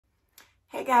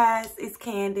Hey guys, it's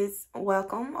Candace.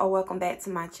 Welcome back to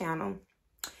my channel.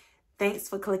 Thanks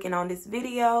for clicking on this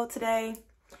video today.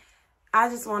 I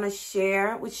just want to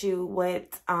share with you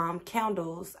what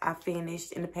candles I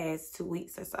finished in the past 2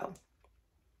 weeks or so.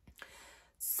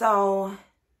 So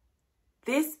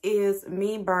this is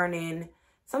me burning.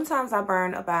 Sometimes I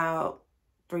burn about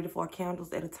 3 to 4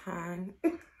 candles at a time.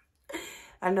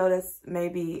 I know that's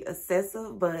maybe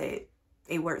excessive, but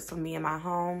it works for me in my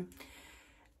home.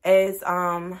 As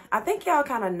I think y'all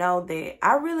kind of know that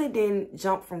I really didn't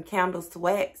jump from candles to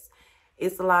wax.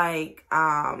 It's like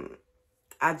I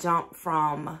jumped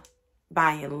from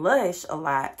buying Lush a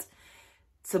lot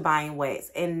to buying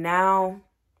wax, and now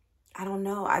I don't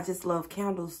know, I just love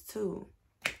candles too,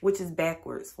 which is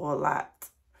backwards for a lot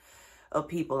of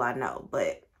people I know.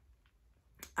 But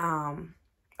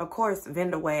of course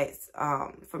vendor wax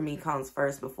for me comes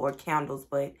first before candles,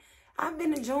 but I've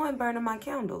been enjoying burning my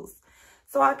candles.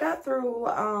 So I got through,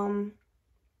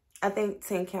 I think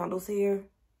 10 candles here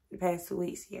the past 2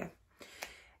 weeks, yeah.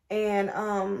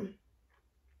 And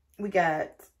we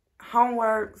got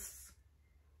Homeworks,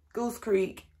 Goose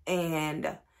Creek, and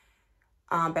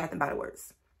Bath and Body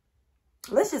Works.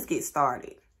 Let's just get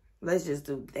started. Let's just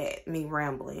do that, me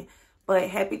rambling. But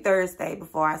happy Thursday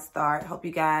before I start. Hope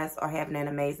you guys are having an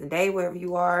amazing day wherever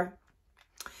you are.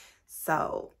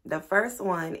 So the first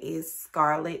one is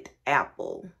Scarlet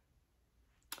Apple.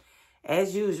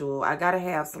 As usual, I gotta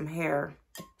have some hair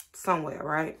somewhere,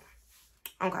 right?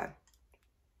 Okay.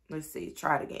 Let's see.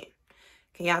 Try it again.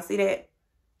 Can y'all see that?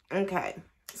 Okay.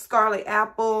 Scarlet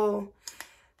Apple.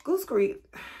 Goose Creek.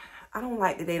 I don't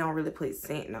like that they don't really put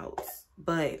scent notes,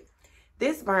 but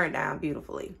this burned down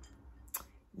beautifully.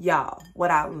 Y'all, what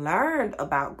I learned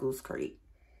about Goose Creek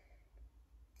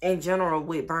in general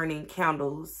with burning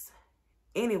candles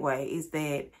anyway is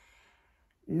that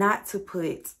not to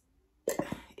put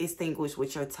extinguish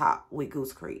with your top with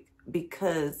Goose Creek,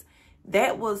 because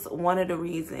that was one of the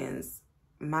reasons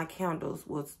my candles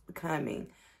was becoming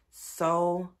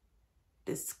so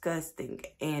disgusting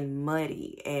and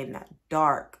muddy and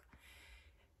dark,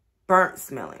 burnt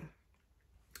smelling.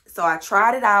 So I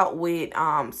tried it out with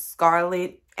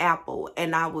Scarlet Apple,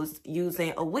 and I was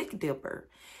using a wick dipper.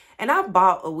 And I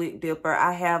bought a wick dipper.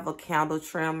 I have a candle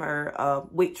trimmer, a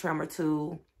wick trimmer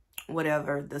tool,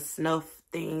 whatever, the snuff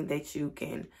thing that you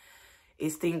can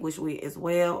extinguish with as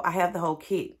well. I have the whole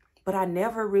kit, but I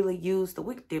never really used the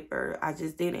wick dipper. I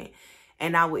just didn't.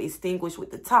 And I would extinguish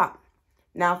with the top.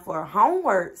 Now for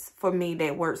Homeworks, for me,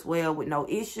 that works well with no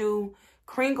issue.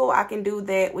 Kringle, I can do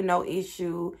that with no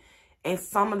issue. And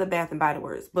some of the Bath and Body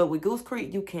Works. But with Goose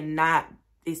Creek, you cannot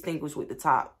extinguish with the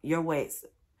top. Your wax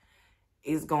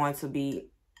is going to be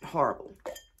horrible.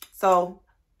 So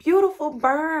beautiful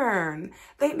burn.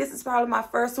 I think this is probably my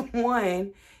first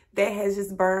one that has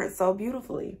just burned so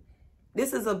beautifully.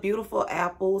 This is a beautiful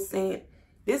apple scent.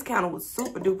 This candle was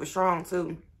super duper strong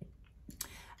too.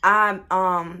 I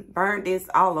burned this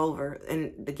all over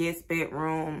in the guest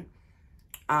bedroom,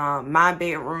 my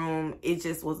bedroom. It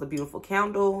just was a beautiful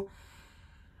candle.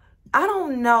 I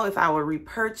don't know if I would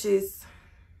repurchase.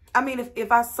 I mean,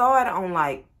 if I saw it on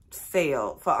like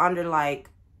sale for under like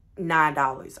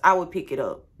 $9, I would pick it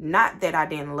up. Not that I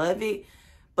didn't love it,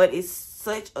 but it's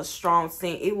such a strong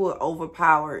scent. It will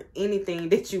overpower anything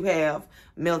that you have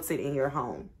melted in your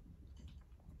home.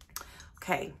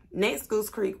 Okay, next Goose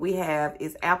Creek we have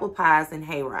is Apple Pies and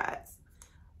Hayrides.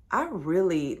 I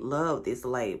really love this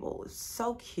label. It's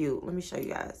so cute. Let me show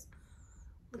you guys.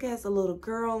 Look, it has a little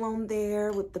girl on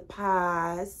there with the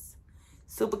pies.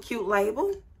 Super cute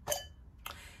label.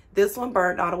 This one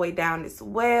burned all the way down as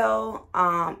well.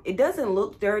 It doesn't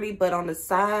look dirty, but on the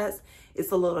sides,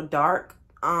 it's a little dark.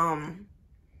 Like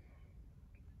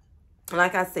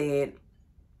I said,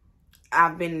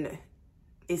 I've been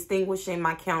extinguishing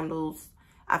my candles,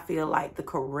 I feel like, the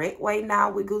correct way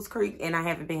now with Goose Creek, and I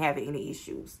haven't been having any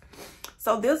issues.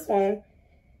 So this one,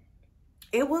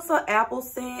 it was an apple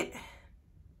scent,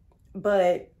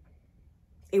 but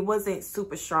it wasn't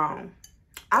super strong.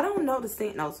 I don't know the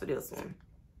scent notes for this one.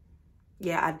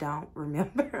 Yeah, I don't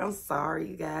remember. I'm sorry,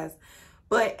 you guys.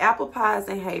 But Apple Pies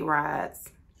and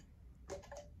Hayrides.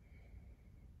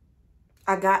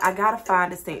 I gotta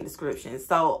find the scent description.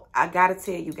 So I gotta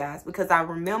tell you guys, because I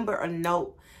remember a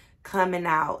note coming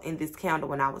out in this candle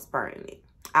when I was burning it.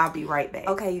 I'll be right back.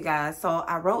 Okay, you guys. So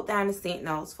I wrote down the scent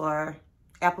notes for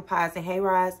Apple Pies and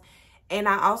Hayrides. And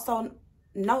I also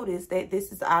noticed that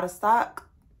this is out of stock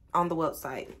on the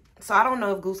website. So I don't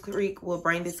know if Goose Creek will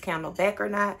bring this candle back or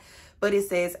not. But it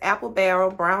says apple barrel,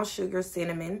 brown sugar,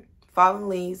 cinnamon, fallen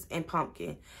leaves, and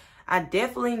pumpkin. I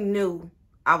definitely knew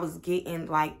I was getting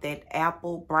like that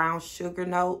apple brown sugar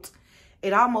note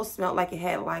It almost smelled like it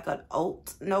had like an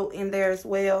oat note in there as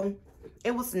well.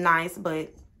 It was nice,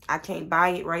 but I can't buy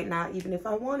it right now, even if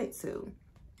I wanted to.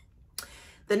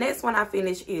 The next one I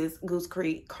finished is Goose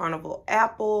Creek Carnival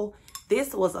Apple.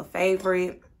 This was a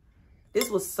favorite. This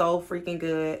was so freaking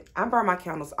good. I burned my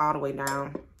candles all the way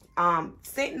down.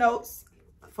 Scent notes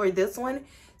for this one,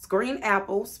 it's green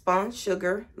apple, spun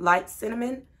sugar, light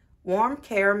cinnamon, warm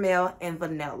caramel, and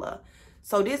vanilla.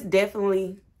 So this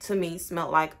definitely, to me,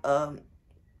 smelled like a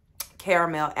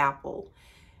caramel apple.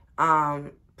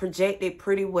 Projected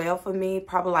pretty well for me,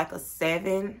 probably like a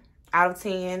 7 out of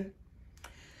 10.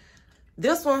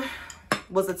 This one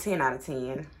was a 10 out of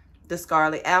 10. The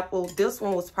Scarlet Apple, this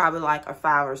one was probably like a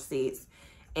 5 or 6.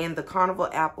 And the Carnival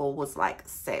Apple was like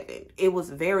 7. It was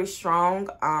very strong.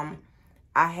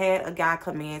 I had a guy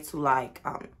come in to like,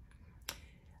 I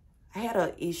had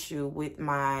an issue with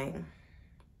my,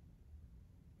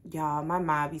 y'all, my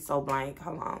mind be so blank.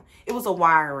 Hold on. It was a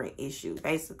wiring issue,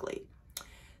 basically.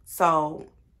 So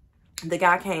the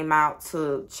guy came out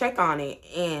to check on it.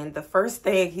 And the first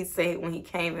thing he said when he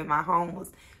came in my home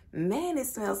was, man, it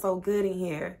smells so good in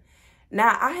here.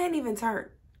 Now, I hadn't even turned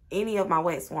any of my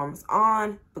wax warmers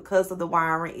on because of the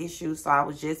wiring issue. So I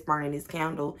was just burning this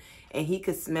candle and he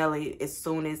could smell it as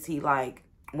soon as he like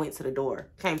went to the door,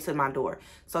 came to my door.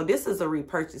 So this is a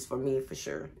repurchase for me for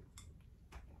sure.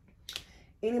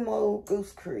 Any more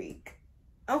Goose Creek?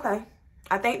 Okay,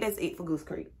 I think that's it for Goose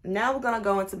Creek. Now we're gonna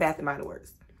go into Bath & Body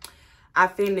Works. I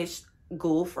finished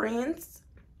Ghoul Friends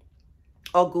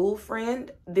or Ghoul Friend.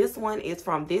 This one is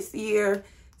from this year.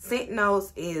 Scent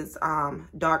notes is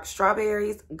dark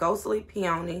strawberries, ghostly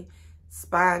peony,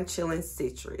 spine chilling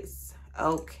citrus.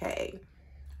 Okay,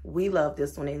 we love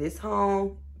this one in this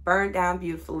home. Burned down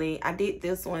beautifully. I did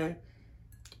this one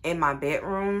in my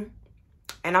bedroom,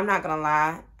 and I'm not gonna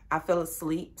lie, I fell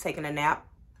asleep taking a nap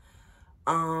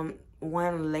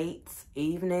one late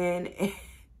evening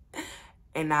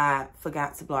and I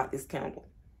forgot to blow out this candle.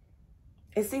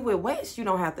 And see, with wax you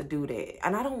don't have to do that,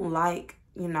 and I don't like,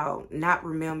 you know, not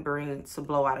remembering to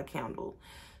blow out a candle.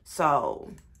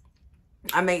 So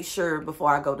I make sure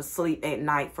before I go to sleep at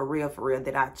night, for real,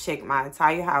 that I check my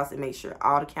entire house and make sure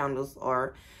all the candles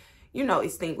are, you know,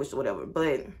 extinguished or whatever.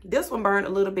 But this one burned a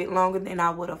little bit longer than I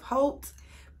would have hoped,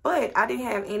 but I didn't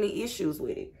have any issues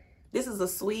with it. This is a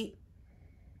sweet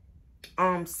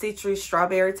citrus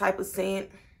strawberry type of scent.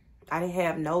 I didn't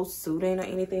have no soothing or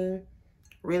anything.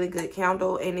 Really good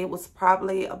candle, and it was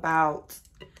probably about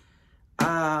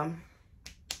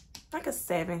like a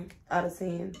 7 out of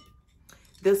 10.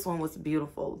 This one was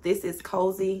beautiful. This is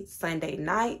Cozy Sunday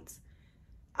Night.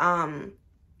 Don't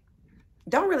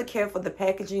really care for the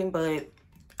packaging, but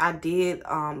I did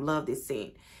love this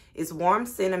scent. It's warm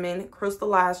cinnamon,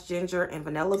 crystallized ginger, and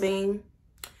vanilla bean.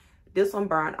 This one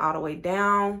burned all the way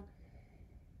down.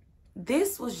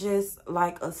 This was just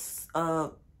like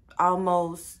a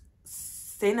almost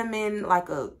cinnamon, like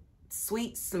a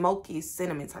sweet smoky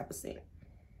cinnamon type of scent.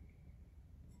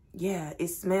 Yeah, it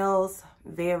smells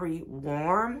very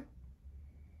warm.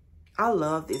 I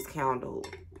love this candle.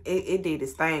 It did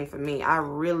its thing for me. I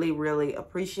really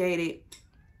appreciated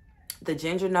the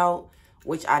ginger note,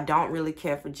 which I don't really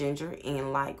care for ginger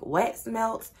in like wax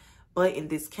melts, but in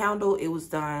this candle it was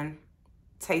done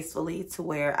tastefully to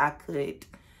where I could,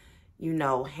 you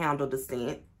know, handle the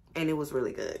scent, and it was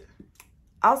really good.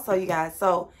 Also, you guys,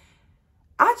 so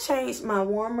I changed my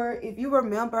warmer. If you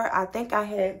remember, I think I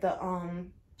had the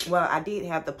well, I did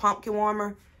have the pumpkin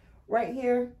warmer right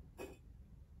here.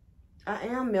 I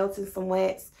am melting some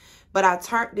wax, but I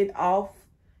turned it off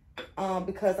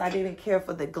because I didn't care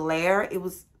for the glare. It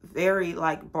was very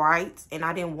like bright, and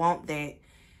I didn't want that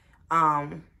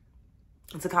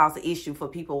to cause an issue for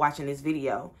people watching this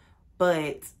video.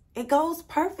 But it goes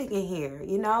perfect in here,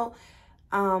 you know.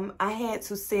 I had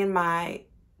to send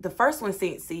the first one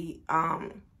sent me,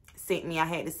 I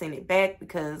had to send it back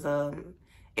because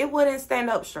it wouldn't stand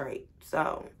up straight.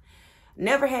 So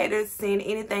never had to send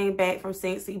anything back from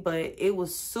Scentsy, but it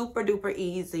was super duper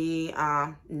easy.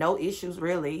 No issues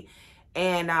really.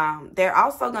 And they're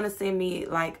also going to send me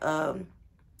like a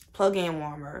plug-in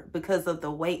warmer because of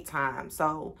the wait time.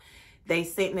 So they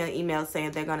sent me an email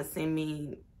saying they're going to send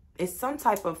me, it's some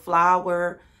type of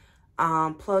flower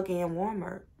plug-in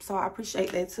warmer. So I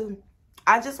appreciate that too.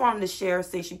 I just wanted to share,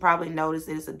 since you probably noticed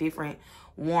there's a different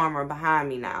warmer behind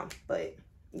me now. But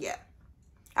yeah,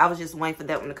 I was just waiting for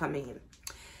that one to come in.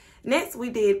 Next,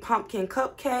 we did Pumpkin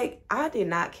Cupcake. I did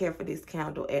not care for this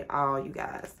candle at all, you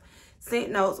guys.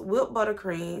 Scent notes, whipped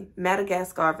buttercream,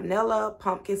 Madagascar vanilla,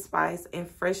 pumpkin spice, and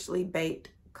freshly baked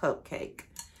cupcake.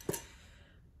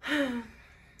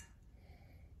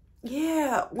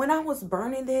 Yeah, when I was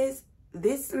burning this,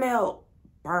 this smelled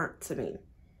burnt to me.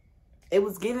 It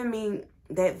was giving me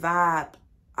that vibe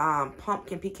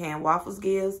pumpkin pecan waffles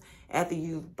gives after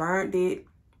you've burned it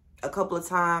a couple of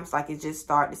times. Like it just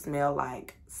started to smell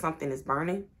like something is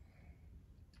burning.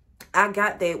 I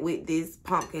got that with this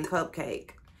pumpkin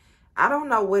cupcake. I don't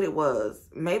know what it was.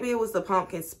 Maybe it was the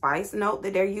pumpkin spice note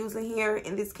that they're using here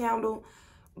in this candle.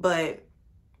 But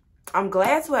I'm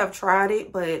glad to have tried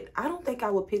it. But I don't think I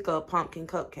would pick up pumpkin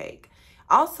cupcake.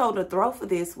 Also, the throw for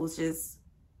this was just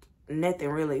nothing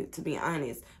really, to be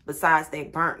honest. Besides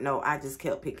that burnt note I just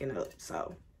kept picking up.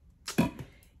 So,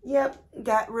 yep,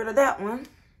 got rid of that one.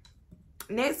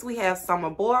 Next, we have Summer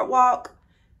Boardwalk.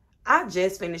 I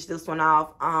just finished this one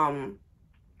off.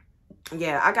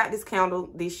 Yeah, I got this candle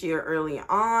this year early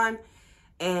on.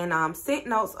 And scent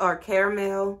notes are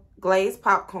caramel, glazed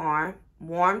popcorn,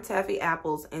 warm taffy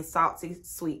apples, and salty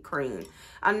sweet cream.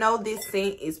 I know this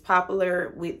scent is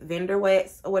popular with vendor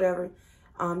wax or whatever.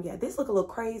 Yeah, this look a little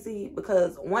crazy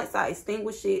because once I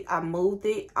extinguished it, I moved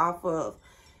it off of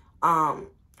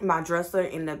my dresser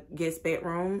in the guest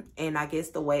bedroom. And I guess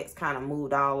the wax kind of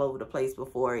moved all over the place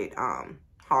before it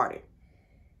hardened.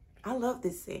 I love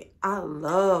this scent. I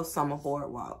love Summer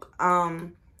Boardwalk.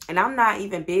 And I'm not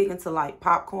even big into like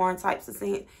popcorn types of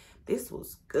scent. This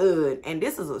was good. And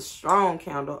this is a strong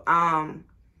candle.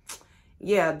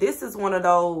 Yeah, this is one of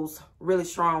those really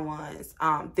strong ones.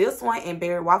 This one and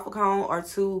Berry Waffle Cone are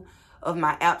two of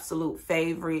my absolute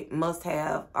favorite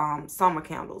must-have summer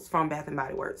candles from Bath &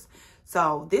 Body Works.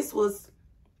 So this was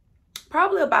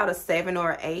probably about a 7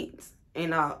 or 8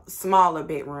 in a smaller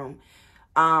bedroom.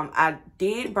 I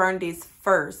did burn this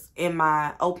first in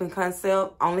my open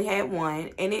concept. Only had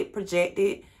one, and it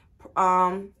projected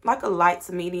like a light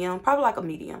to medium, probably like a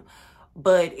medium,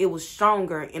 but it was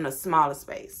stronger in a smaller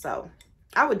space. So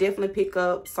I would definitely pick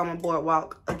up Summer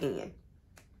Boardwalk again.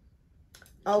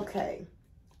 Okay,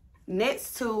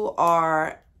 next two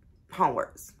are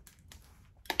Homeworks.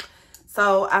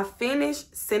 So I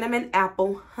finished Cinnamon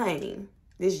Apple Honey.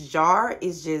 This jar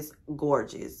is just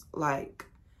gorgeous. Like,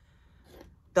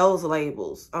 those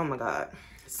labels, oh my God.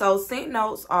 So scent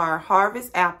notes are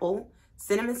Harvest Apple,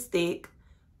 Cinnamon Stick,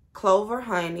 Clover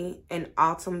Honey, and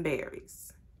Autumn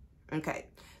Berries. Okay,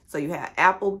 so you have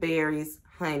apple, berries,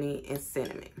 honey, and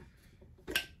cinnamon.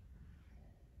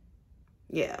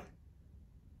 Yeah.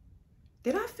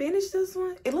 Did I finish this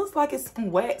one? It looks like it's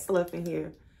some wax left in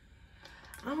here.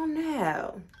 I don't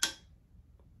know.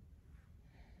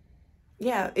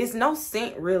 Yeah, it's no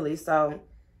scent really, so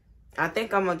I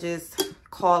think I'm gonna just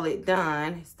call it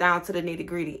done. It's down to the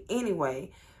nitty-gritty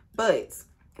anyway. But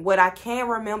what I can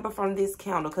remember from this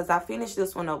candle, because I finished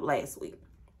this one up last week,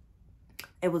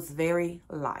 it was very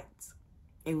light.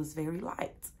 It was very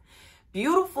light.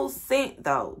 Beautiful scent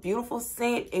though. Beautiful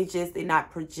scent. It just did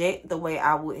not project the way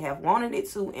I would have wanted it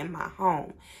to in my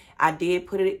home. I did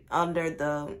put it under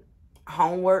the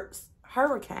Homeworks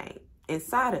Hurricane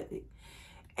inside of it.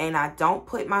 And I don't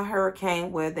put my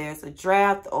Hurricane where there's a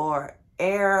draft or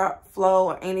air flow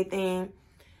or anything.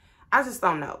 I just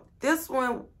don't know. This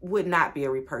one would not be a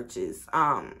repurchase.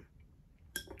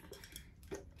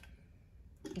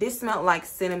 This smelled like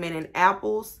cinnamon and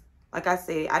apples. Like I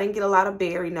said, I didn't get a lot of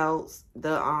berry notes.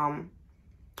 The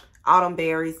autumn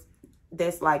berries,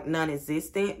 that's like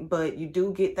non-existent, but you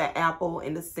do get the apple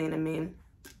and the cinnamon.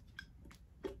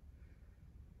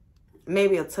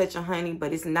 Maybe a touch of honey,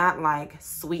 but it's not like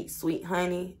sweet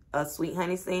honey, a sweet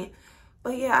honey scent.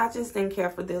 But yeah, I just didn't care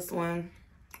for this one.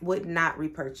 Would not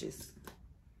repurchase.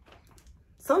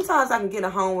 Sometimes I can get a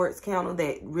Homeworks candle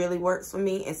that really works for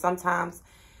me, and sometimes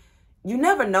you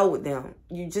never know with them.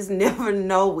 You just never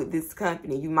know with this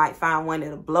company. You might find one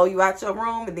that'll blow you out your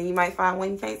room, and then you might find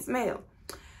one you can't smell.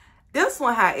 This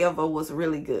one, however, was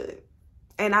really good.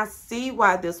 And I see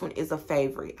why this one is a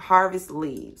favorite. Harvest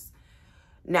Leaves.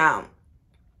 Now,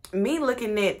 me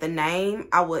looking at the name,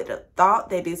 I would have thought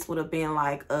that this would have been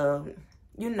like,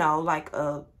 you know, like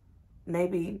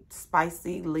maybe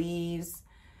spicy leaves,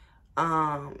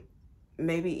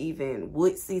 maybe even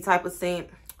woodsy type of scent.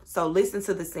 So listen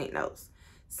to the scent notes.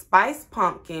 Spiced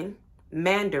pumpkin,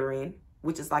 mandarin,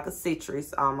 which is like a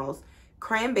citrus almost,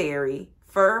 cranberry,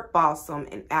 fir balsam,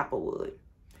 and applewood.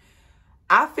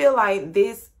 I feel like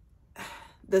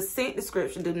the scent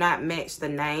description do not match the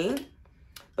name,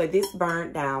 but this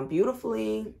burned down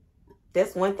beautifully.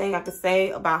 That's one thing I could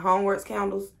say about Homeworks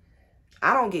candles.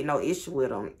 I don't get no issue with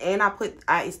them. And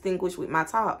I extinguish with my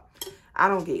top. I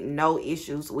don't get no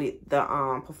issues with the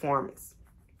performance.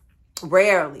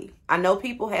 Rarely. I know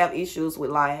people have issues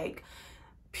with like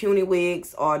puny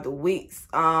wigs or the wicks,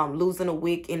 losing a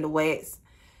wick in the wax.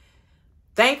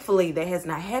 Thankfully, that has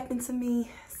not happened to me.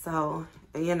 So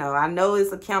You know, I know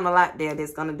it's a candle out there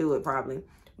that's going to do it probably.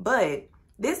 But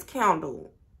this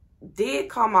candle did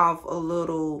come off a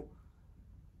little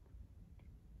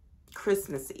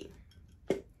Christmassy.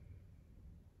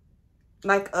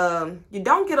 Like, you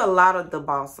don't get a lot of the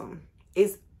balsam.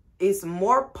 It's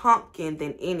more pumpkin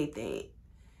than anything.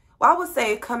 Well, I would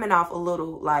say coming off a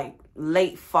little like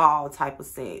late fall type of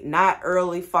scent, not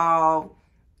early fall.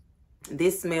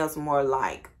 This smells more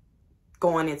like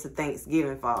going into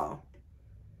Thanksgiving fall.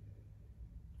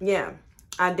 Yeah,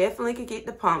 I definitely could get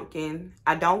the pumpkin.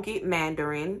 I don't get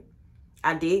mandarin.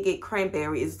 I did get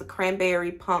cranberry. It's the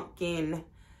cranberry pumpkin.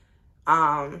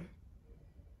 Balsam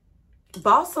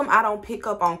I don't pick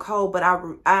up on cold, but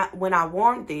I when I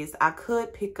warmed this, I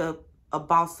could pick up a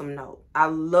balsam note. I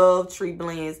love tree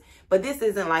blends, but this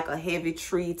isn't like a heavy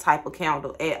tree type of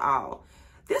candle at all.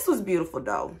 This was beautiful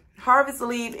though. Harvest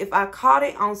Leaf, if I caught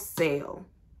it on sale,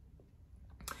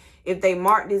 if they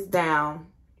marked this down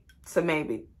to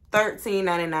maybe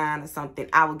 $13.99 or something,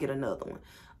 I would get another one.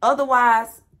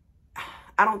 Otherwise,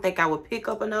 I don't think I would pick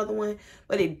up another one,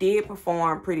 but it did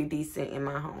perform pretty decent in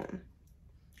my home.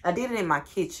 I did it in my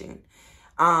kitchen.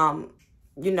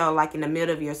 You know, like in the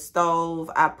middle of your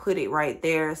stove, I put it right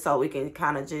there so it can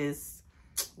kind of just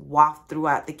waft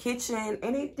throughout the kitchen,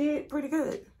 and it did pretty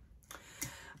good.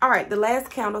 All right, the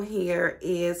last candle here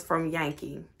is from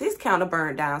Yankee. This candle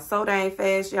burned down so dang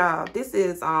fast, y'all. This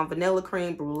is Vanilla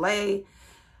Cream Brulee.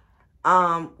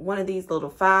 One of these little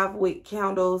 5-wick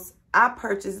candles. I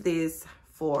purchased this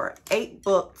for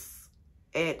 $8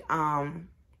 at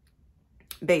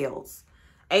Bells.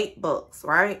 $8,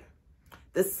 right?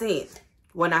 The scent,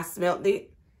 when I smelled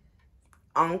it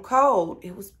on cold,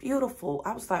 it was beautiful.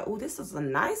 I was like, oh, this is a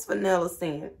nice vanilla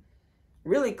scent.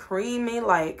 Really creamy,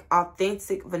 like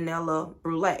authentic vanilla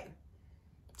brulee.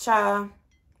 Child,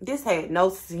 this had no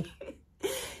scent.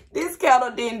 This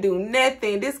candle didn't do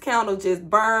nothing. This candle just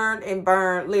burned and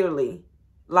burned, literally.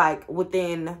 Like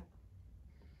within,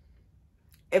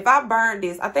 if I burned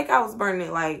this, I think I was burning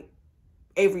it like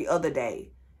every other day.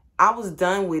 I was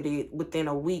done with it within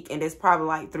a week, and there's probably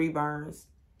like 3 burns.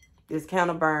 This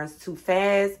candle burns too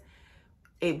fast.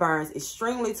 It burns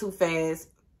extremely too fast.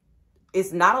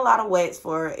 It's not a lot of wax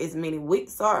for as many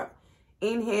wicks are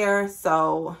in here,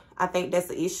 so I think that's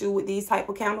the issue with these type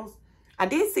of candles. I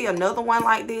did see another one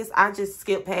like this. I just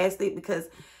skipped past it because,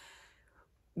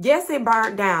 yes, it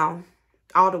burned down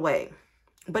all the way,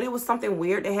 but it was something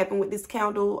weird that happened with this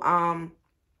candle.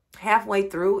 Halfway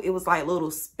through, it was like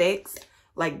little specks,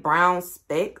 like brown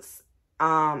specks.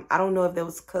 I don't know if that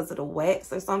was because of the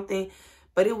wax or something,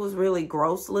 but it was really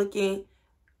gross looking.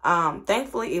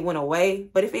 Thankfully it went away,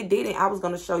 but if it didn't, I was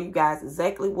going to show you guys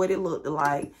exactly what it looked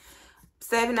like.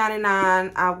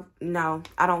 $7.99. No,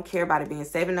 I don't care about it being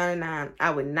 $7.99. I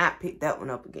would not pick that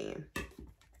one up again.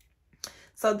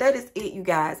 So that is it, you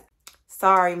guys.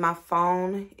 Sorry, my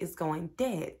phone is going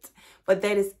dead, but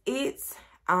that is it.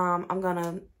 I'm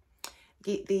gonna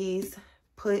get these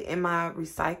put in my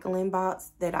recycling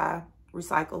box that I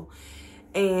recycle,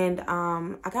 and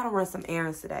I gotta run some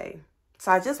errands today.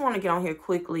 So I just want to get on here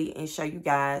quickly and show you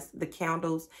guys the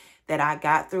candles that I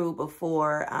got through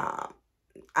before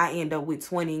I end up with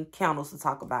 20 candles to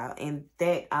talk about. And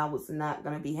that I was not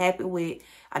going to be happy with.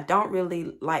 I don't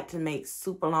really like to make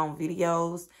super long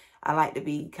videos. I like to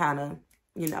be kind of,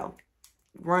 you know,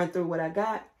 run through what I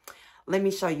got. Let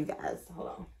me show you guys.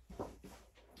 Hold on.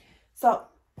 So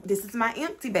this is my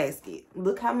empty basket.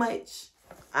 Look how much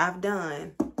I've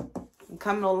done. I'm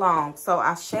coming along. So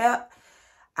I should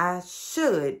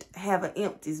have an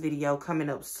empties video coming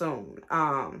up soon.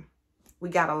 We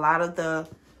got a lot of the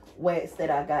wets that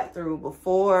I got through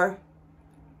before.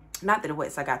 Not the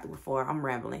wets I got through before. I'm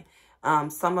rambling.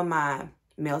 Some of my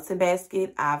melting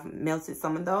basket, I've melted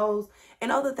some of those.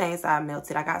 And other things I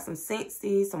melted. I got some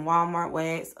Scentsy, some Walmart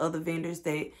wax, other vendors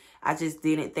that I just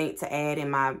didn't think to add in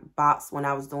my box when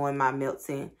I was doing my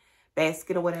melting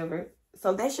basket or whatever.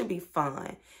 So that should be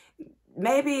fun.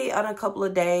 Maybe in a couple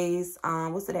of days,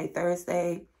 what's today,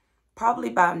 Thursday? Probably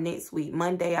by next week,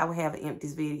 Monday, I will have an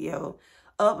empties video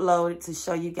uploaded to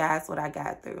show you guys what I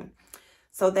got through.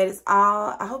 So that is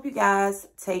all. I hope you guys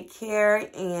take care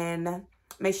and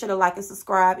make sure to like and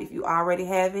subscribe if you already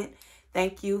haven't.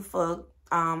 Thank you for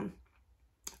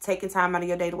taking time out of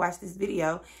your day to watch this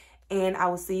video. And I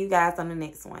will see you guys on the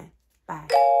next one. Bye.